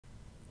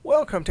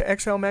Welcome to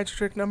Excel Magic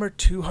Trick number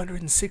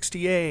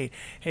 268.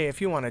 Hey, if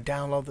you want to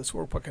download this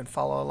workbook and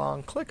follow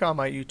along, click on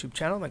my YouTube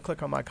channel, then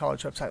click on my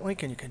college website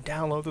link, and you can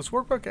download this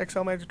workbook,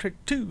 Excel Magic Trick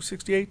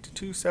 268 to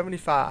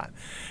 275.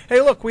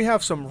 Hey, look, we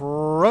have some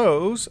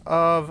rows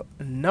of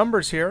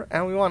numbers here,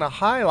 and we want to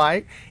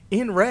highlight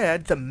in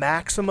red the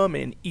maximum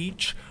in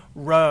each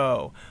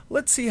row.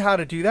 Let's see how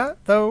to do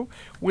that, though,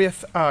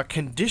 with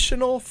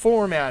conditional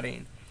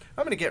formatting.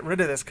 I'm going to get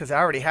rid of this because I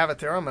already have it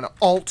there. I'm going to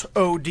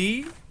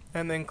AltOD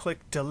and then click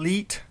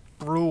Delete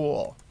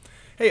Rule.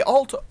 Hey,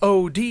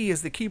 AltOD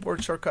is the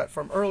keyboard shortcut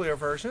from earlier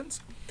versions.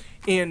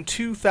 In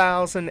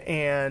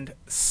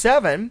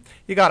 2007,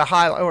 you got to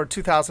highlight, or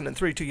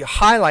 2003 too, you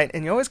highlight,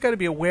 and you always got to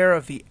be aware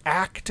of the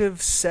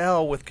active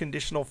cell with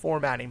conditional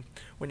formatting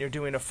when you're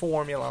doing a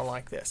formula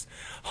like this.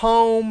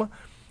 Home,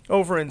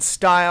 over in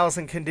Styles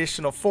and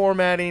Conditional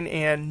Formatting,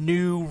 and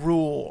New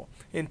Rule.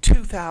 In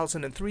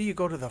 2003, you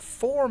go to the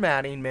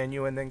Formatting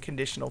menu and then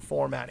Conditional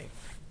Formatting.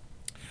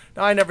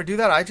 Now, I never do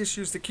that. I just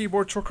use the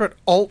keyboard shortcut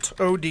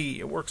AltOD.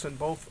 It works in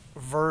both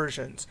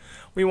versions.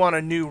 We want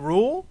a new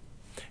rule.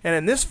 And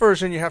in this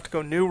version, you have to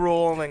go New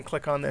Rule and then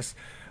click on this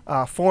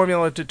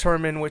formula to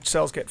determine which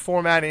cells get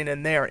formatting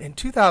in there. In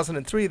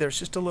 2003, there's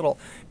just a little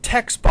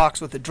text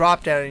box with a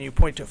drop down, and you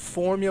point to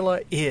Formula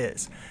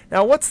Is.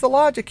 Now, what's the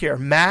logic here?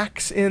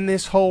 Max in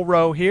this whole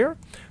row here.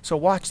 So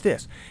watch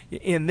this.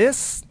 In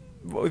this,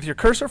 with your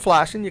cursor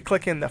flashing, you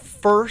click in the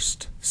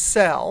first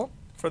cell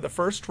for the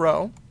first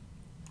row,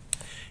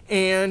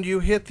 and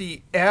you hit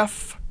the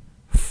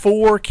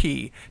F4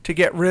 key to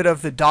get rid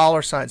of the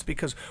dollar signs,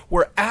 because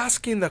we're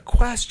asking the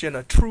question,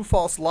 a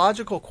true-false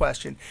logical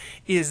question,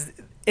 is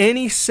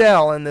any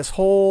cell in this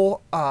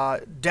whole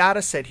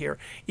data set here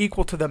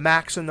equal to the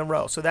max in the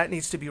row? So that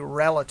needs to be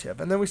relative.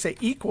 And then we say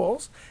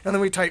equals, and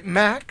then we type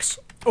max,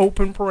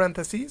 open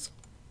parentheses,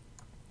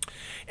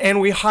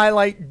 and we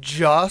highlight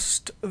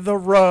just the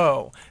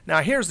row.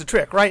 Now here's the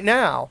trick. Right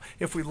now,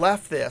 if we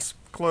left this,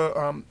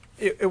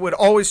 it would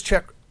always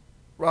check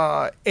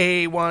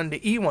A1 to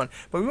E1,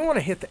 but we want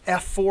to hit the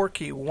F4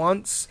 key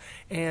once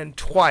and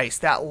twice.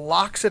 That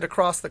locks it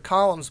across the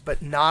columns,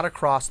 but not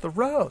across the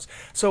rows.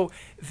 So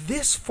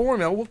this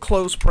formula, we'll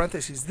close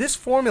parentheses, this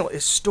formula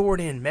is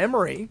stored in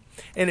memory,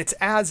 and it's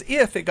as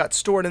if it got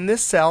stored in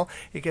this cell.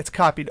 It gets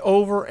copied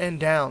over and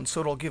down,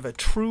 so it'll give a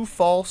true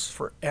false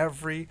for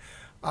every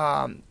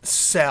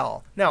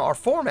cell. Now our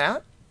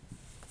format,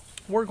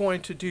 we're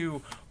going to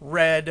do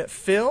red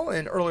fill.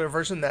 In earlier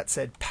version that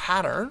said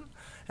pattern.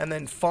 And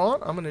then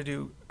font, I'm going to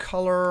do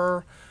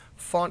color,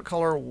 font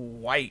color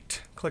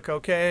white. Click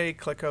OK,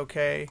 click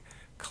OK,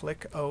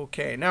 click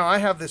OK. Now I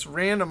have this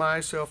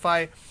randomized, so if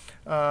I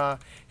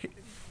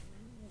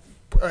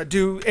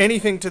do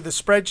anything to the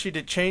spreadsheet,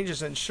 it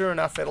changes, and sure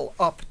enough, it'll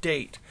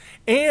update.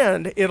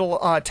 And it'll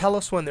tell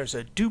us when there's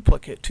a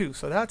duplicate too.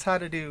 So that's how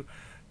to do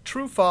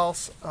true,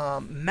 false,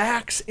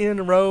 max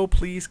in row,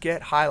 please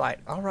get highlight.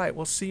 All right,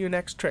 we'll see you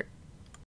next trick.